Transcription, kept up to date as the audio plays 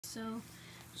So,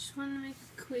 just wanted to make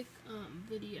a quick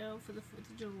video for the 4th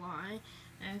of July.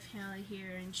 I have Hallie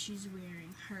here, and she's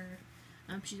wearing her,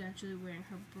 she's actually wearing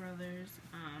her brother's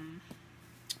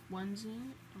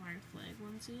onesie, our flag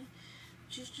onesie.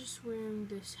 She's just wearing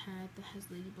this hat that has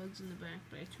ladybugs in the back,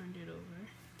 but I turned it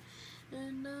over.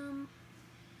 And,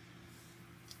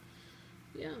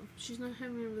 yeah, she's not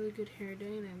having a really good hair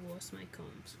day, and I lost my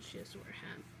comb, so she has to wear a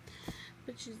hat.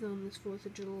 But she's on this 4th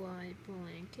of July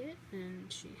blanket, and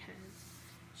she's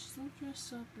all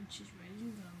dressed up, and she's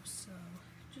ready to go. So,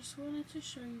 just wanted to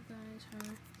show you guys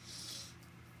her.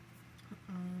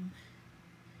 I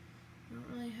don't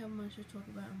really have much to talk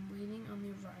about. I'm waiting on the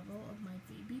arrival of my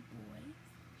baby boy.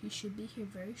 He should be here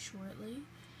very shortly.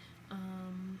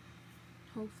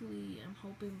 Hopefully, I'm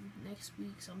hoping next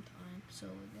week sometime. So,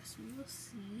 I guess we will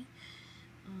see.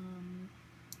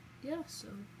 Yeah, so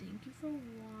thank you for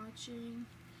watching,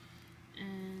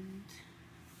 and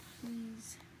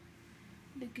please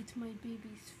look at my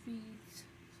baby's feet, so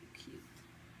cute.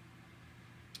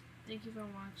 Thank you for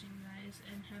watching, guys,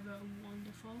 and have a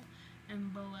wonderful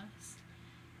and blessed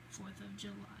 4th of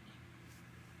July.